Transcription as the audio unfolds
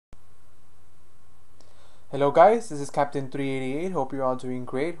Hello guys, this is Captain 388. Hope you're all doing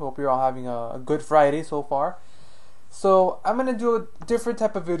great. Hope you're all having a good Friday so far. So I'm gonna do a different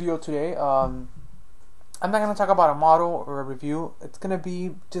type of video today. I'm not gonna talk about a model or a review. It's gonna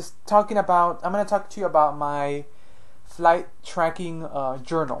be just I'm gonna talk to you about my flight tracking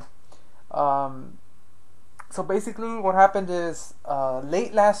journal. So basically what happened is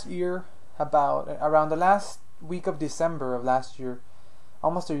late last year, about around the last week of December of last year,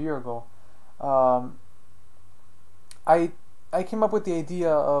 almost a year ago, I came up with the idea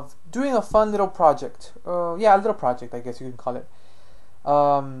of doing a fun little project. A little project, I guess you can call it.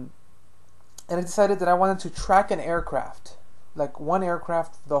 And I decided that I wanted to track an aircraft, like one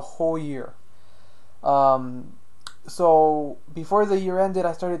aircraft, the whole year. So before the year ended,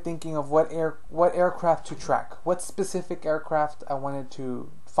 I started thinking of what aircraft to track, what specific aircraft I wanted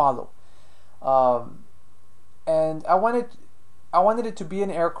to follow, and I wanted it to be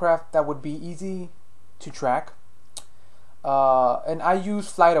an aircraft that would be easy to track. And I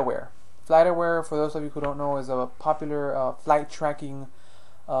use FlightAware. FlightAware, for those of you who don't know, is a popular flight tracking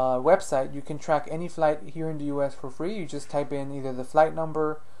website. You can track any flight here in the US for free. You just type in either the flight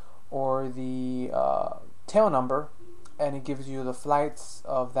number or the tail number, and it gives you the flights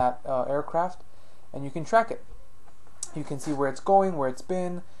of that aircraft, and you can track it. You can see where it's going, where it's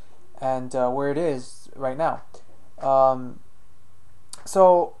been, and where it is right now.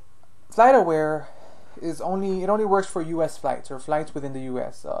 So FlightAware it only works for US flights or flights within the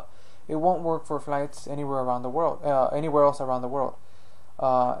US. It won't work for flights anywhere around the world, anywhere else around the world.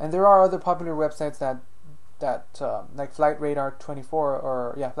 And there are other popular websites that like Flight Radar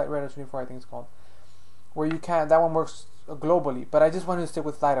 24 Flight Radar 24 I think it's called, where that one works globally. But I just wanted to stick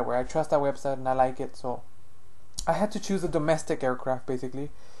with FlightAware. I trust that website and I like it, so I had to choose a domestic aircraft basically.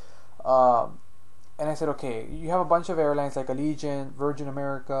 And I said, okay, you have a bunch of airlines like Allegiant, Virgin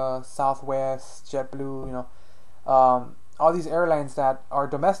America, Southwest, JetBlue, all these airlines that are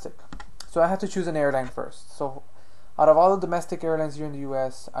domestic. So I had to choose an airline first. So out of all the domestic airlines here in the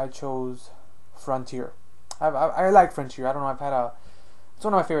US, I chose Frontier. I like Frontier. I don't know, it's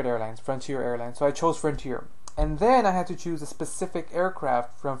one of my favorite airlines, Frontier Airlines. So I chose Frontier. And then I had to choose a specific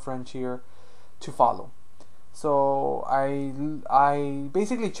aircraft from Frontier to follow. So I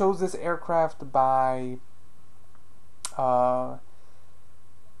basically chose this aircraft by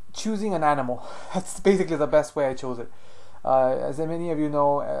choosing an animal. That's basically the best way I chose it. As many of you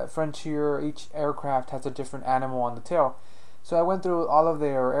know, Frontier, each aircraft has a different animal on the tail. So I went through all of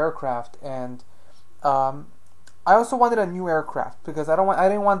their aircraft, and I also wanted a new aircraft because I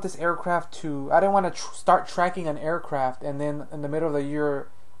didn't want to start tracking an aircraft and then in the middle of the year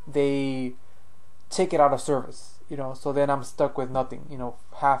they take it out of service, so then I'm stuck with nothing,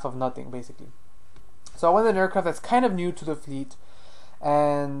 half of nothing basically. So I wanted an aircraft that's kind of new to the fleet,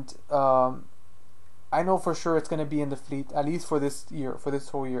 and I know for sure it's going to be in the fleet at least for this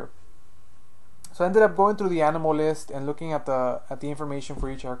whole year. So I ended up going through the animal list and looking at the information for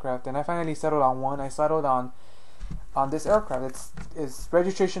each aircraft, and I finally settled on one. I settled on this aircraft. It's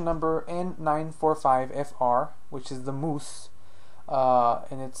registration number N945FR, which is the Moose,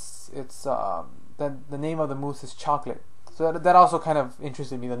 and it's the name of the Moose is Chocolate. So that also kind of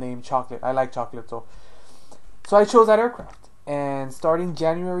interested me, the name Chocolate. I like chocolate, so I chose that aircraft. And starting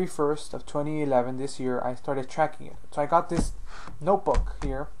January 1st of 2011, this year, I started tracking it. So I got this notebook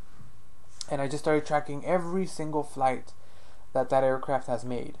here, and I just started tracking every single flight that aircraft has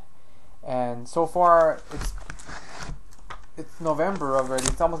made. And so far, it's November already.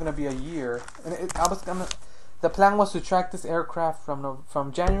 It's almost gonna be a year. And the plan was to track this aircraft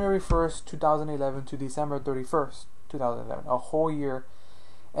from January 1st, 2011 to December 31st, 2011, a whole year.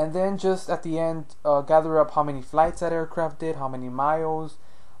 And then just at the end, gather up how many flights that aircraft did, how many miles,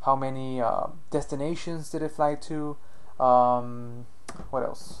 how many destinations did it fly to, what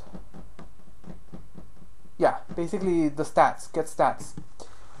else? Yeah, basically the stats, get stats.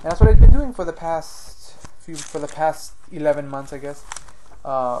 And that's what I've been doing for the past 11 months, I guess.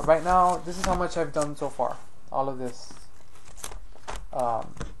 Right now, this is how much I've done so far. All of this.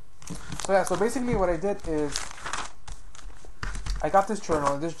 So basically what I did is I got this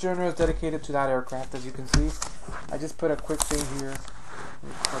journal. This journal is dedicated to that aircraft, as you can see. I just put a quick thing here. Let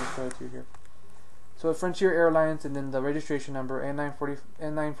me try to show it to you here. So Frontier Airlines, and then the registration number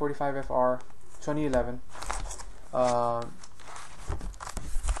N945FR 2011.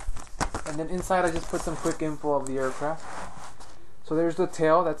 And then inside I just put some quick info of the aircraft. So there's the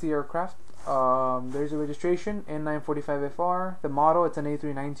tail, that's the aircraft. There's the registration, N945FR. The model, it's an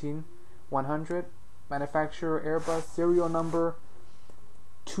A319-100. Manufacturer, Airbus. Serial number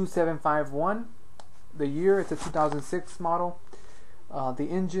 2751. The year, it's a 2006 model. The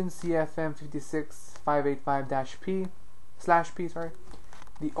engine CFM 56585-P /P, sorry.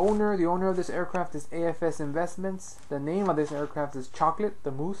 The owner of this aircraft is AFS Investments. The name of this aircraft is Chocolate,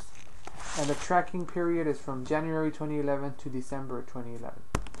 the Moose. And the tracking period is from January 2011 to December 2011.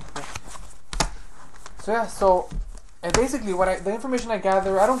 Okay. So yeah, and basically the information I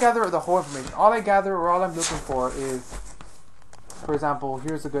gather, I don't gather the whole information. All I gather, or all I'm looking for is, for example,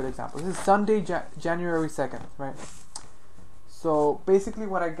 here's a good example. This is Sunday, January 2nd, right? So basically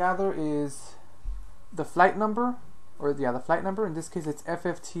what I gather is the flight number, the flight number. In this case, it's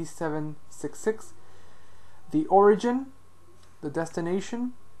FFT 766. The origin, the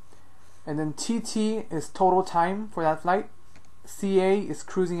destination, and then TT is total time for that flight. CA is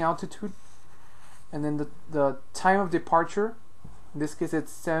cruising altitude, and then the time of departure. In this case,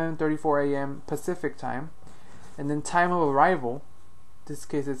 it's 7:34 a.m. Pacific time, and then time of arrival. In this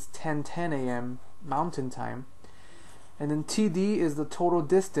case, it's 10:10 a.m. Mountain time. And then TD is the total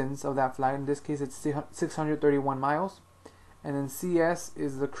distance of that flight. In this case, it's 631 miles. And then CS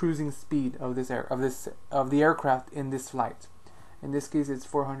is the cruising speed of the aircraft in this flight. In this case, it's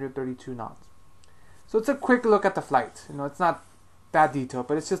 432 knots. So it's a quick look at the flight. It's not that detailed,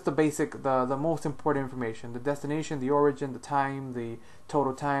 but it's just the basic, the most important information: the destination, the origin, the time, the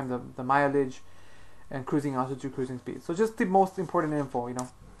total time, the mileage, and cruising altitude, cruising speed. So just the most important info,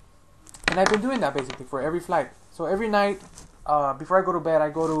 And I've been doing that basically for every flight. So every night, before I go to bed, I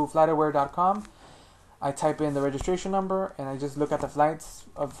go to flightaware.com. I type in the registration number, and I just look at the flights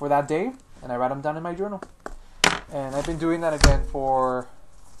for that day, and I write them down in my journal. And I've been doing that again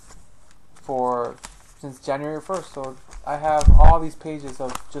since January 1st. So I have all these pages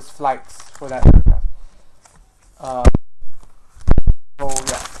of just flights for that aircraft.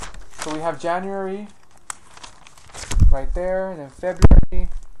 So we have January right there, and then February,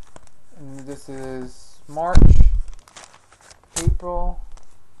 and this is March, April,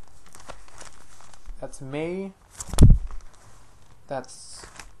 that's May, that's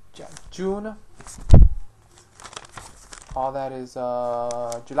June, all that is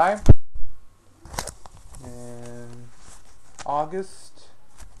July, and August,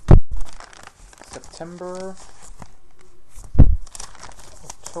 September,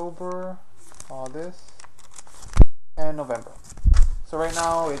 October, all this, and November. So right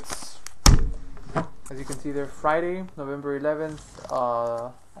now it's, as you can see there, Friday, November 11th.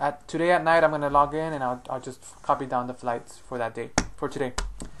 Today at night I'm gonna log in, and I'll just copy down the flights for that day, for today.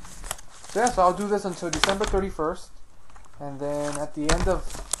 So yeah, so I'll do this until December 31st, and then at the end of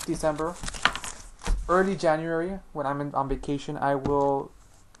December, early January, when I'm on vacation, I will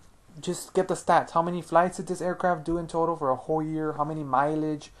just get the stats. How many flights did this aircraft do in total for a whole year? How many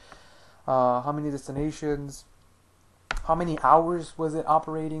mileage? How many destinations? How many hours was it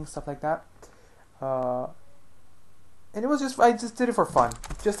operating? Stuff like that. And it was I just did it for fun,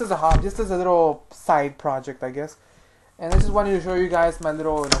 just as a little side project, I guess. And I just wanted to show you guys my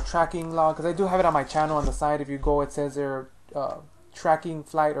little tracking log, because I do have it on my channel on the side. If you go, it says there tracking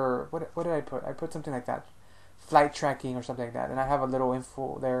flight, or what did I put? I put something like that, flight tracking or something like that. And I have a little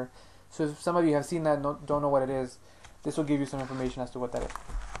info there. So if some of you have seen that and don't know what it is, this will give you some information as to what that is.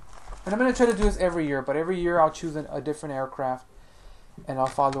 And I'm going to try to do this every year, but every year I'll choose a different aircraft, and I'll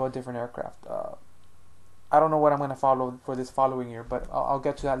follow a different aircraft. I don't know what I'm going to follow for this following year, but I'll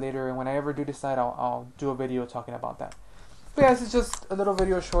get to that later. And when I ever do decide, I'll do a video talking about that. But yeah, this is just a little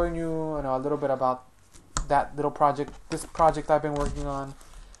video showing you, a little bit about that little project, this project I've been working on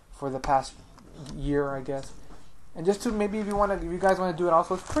for the past year, I guess. And just to maybe if you guys want to do it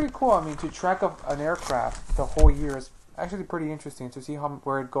also, it's pretty cool. I mean, to track an aircraft the whole year is actually pretty interesting, to see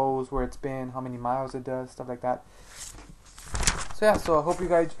where it goes, where it's been, how many miles it does, stuff like that. So yeah, so I hope you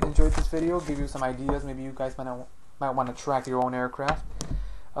guys enjoyed this video, give you some ideas. Maybe you guys might want to track your own aircraft.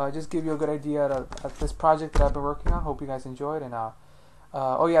 Just give you a good idea of this project that I've been working on. Hope you guys enjoyed. And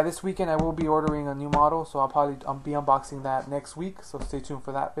oh yeah, this weekend I will be ordering a new model, so I'll be unboxing that next week. So stay tuned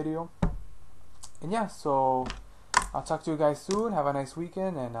for that video. And yeah, so I'll talk to you guys soon. Have a nice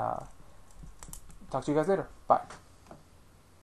weekend, and talk to you guys later. Bye.